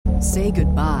Say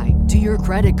goodbye to your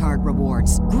credit card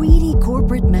rewards. Greedy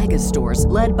corporate mega stores,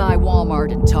 led by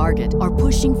Walmart and Target, are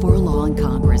pushing for a law in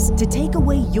Congress to take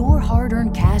away your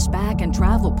hard-earned cash back and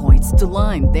travel points to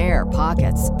line their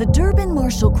pockets. The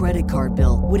Durbin-Marshall credit card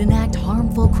bill would enact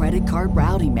harmful credit card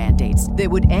routing mandates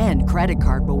that would end credit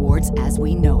card rewards as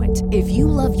we know it. If you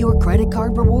love your credit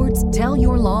card rewards, tell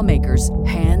your lawmakers,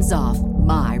 hands off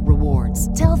my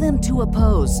rewards. Tell them to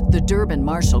oppose the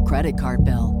Durbin-Marshall credit card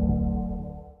bill.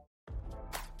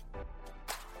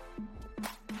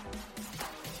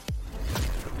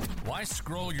 Why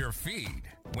scroll your feed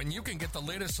when you can get the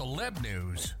latest celeb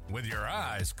news with your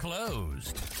eyes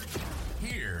closed?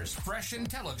 Here's fresh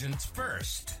intelligence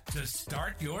first to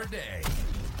start your day.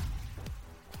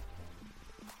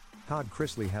 Todd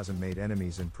Chrisley hasn't made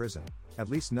enemies in prison, at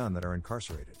least none that are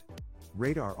incarcerated.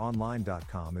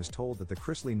 RadarOnline.com is told that the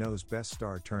Chrisley Knows Best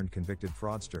star turned convicted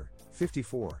fraudster,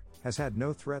 54, has had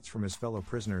no threats from his fellow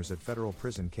prisoners at federal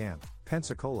prison camp,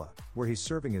 Pensacola, where he's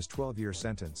serving his 12-year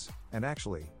sentence, and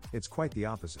actually, it's quite the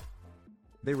opposite.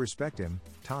 They respect him,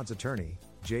 Todd's attorney,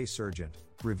 Jay Sargent,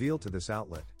 revealed to this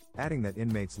outlet, adding that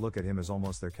inmates look at him as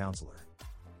almost their counselor.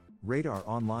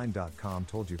 RadarOnline.com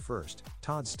told you first,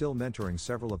 Todd's still mentoring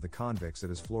several of the convicts at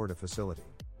his Florida facility.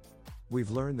 We've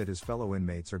learned that his fellow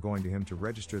inmates are going to him to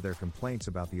register their complaints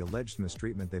about the alleged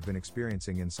mistreatment they've been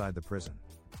experiencing inside the prison.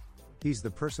 He's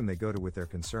the person they go to with their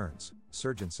concerns,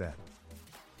 Sargent said.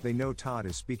 They know Todd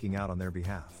is speaking out on their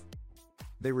behalf.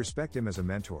 They respect him as a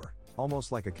mentor,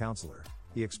 almost like a counselor,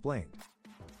 he explained.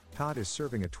 Todd is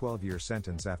serving a 12-year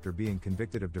sentence after being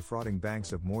convicted of defrauding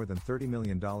banks of more than $30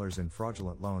 million in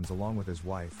fraudulent loans along with his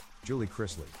wife, Julie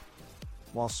Chrisley.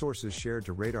 While sources shared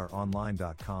to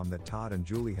RadarOnline.com that Todd and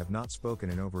Julie have not spoken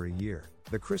in over a year,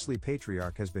 the Chrisley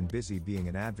patriarch has been busy being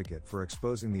an advocate for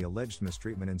exposing the alleged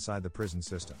mistreatment inside the prison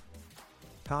system.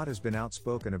 Todd has been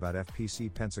outspoken about FPC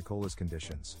Pensacola's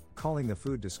conditions, calling the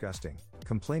food disgusting,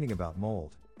 complaining about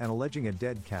mold, and alleging a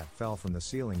dead cat fell from the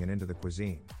ceiling and into the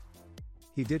cuisine.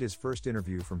 He did his first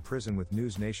interview from prison with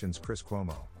News Nation's Chris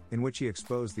Cuomo, in which he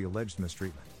exposed the alleged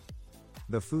mistreatment.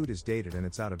 The food is dated and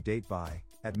it's out of date by,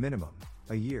 at minimum,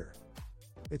 a year.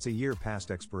 It's a year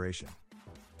past expiration.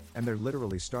 And they're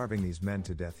literally starving these men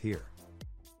to death here.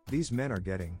 These men are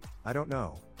getting, I don't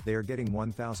know, they are getting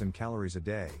 1,000 calories a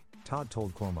day, Todd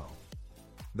told Cuomo.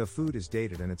 The food is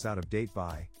dated and it's out of date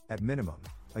by, at minimum,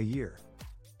 a year.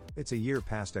 It's a year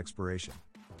past expiration.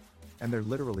 And they're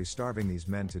literally starving these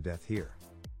men to death here.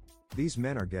 These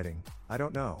men are getting, I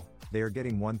don't know, they are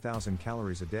getting 1,000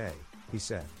 calories a day, he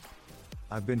said.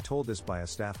 I've been told this by a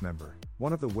staff member.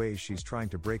 One of the ways she's trying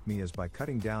to break me is by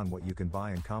cutting down what you can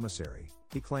buy in commissary,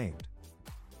 he claimed.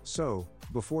 So,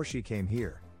 before she came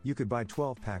here, you could buy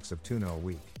 12 packs of tuna a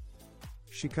week.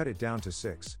 She cut it down to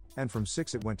 6, and from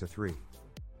 6 it went to 3.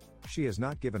 She has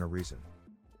not given a reason.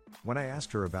 When I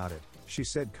asked her about it, she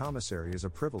said commissary is a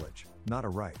privilege, not a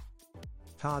right.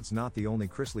 Todd's not the only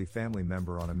Chrisley family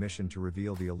member on a mission to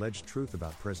reveal the alleged truth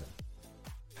about prison.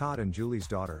 Todd and Julie's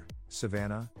daughter,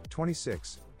 Savannah,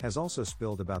 26, has also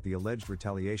spilled about the alleged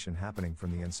retaliation happening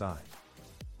from the inside.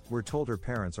 We're told her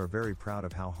parents are very proud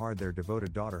of how hard their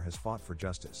devoted daughter has fought for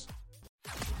justice.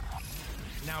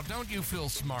 Now, don't you feel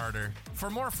smarter?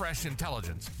 For more fresh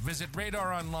intelligence, visit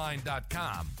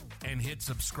RadarOnline.com and hit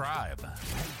subscribe.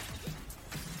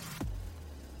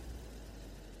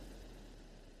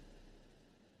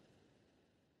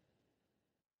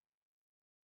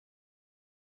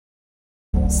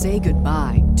 Say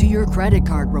goodbye to your credit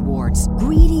card rewards.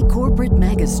 Greedy corporate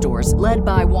mega stores, led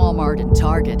by Walmart and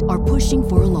Target, are pushing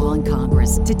for a law in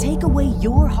Congress to take away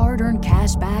your hard-earned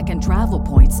cash back and travel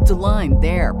points to line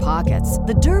their pockets.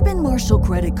 The Durbin-Marshall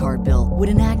credit card bill would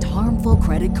enact harmful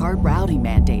credit card routing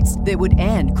mandates that would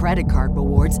end credit card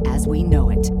rewards as we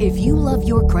know it. If you love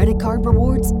your credit card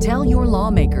rewards, tell your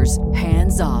lawmakers,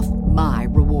 hands off my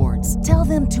rewards. Tell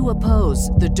them to oppose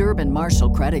the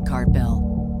Durbin-Marshall credit card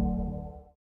bill.